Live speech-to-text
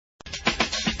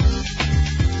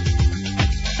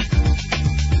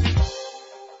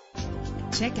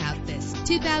Check out this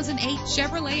 2008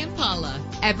 Chevrolet Impala.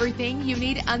 Everything you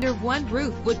need under one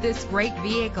roof with this great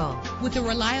vehicle. With a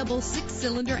reliable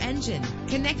 6-cylinder engine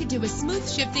connected to a smooth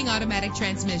shifting automatic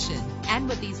transmission. And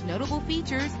with these notable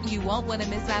features, you won't want to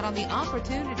miss out on the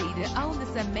opportunity to own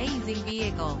this amazing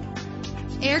vehicle.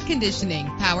 Air conditioning,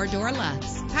 power door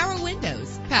locks, power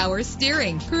windows, power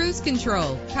steering, cruise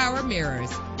control, power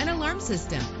mirrors, an alarm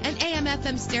system, an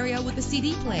AM/FM stereo with a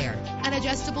CD player, an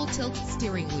adjustable tilt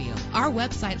steering wheel. Our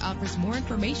website offers more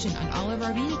information on all of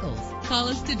our vehicles. Call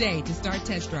us today to start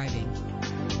test driving.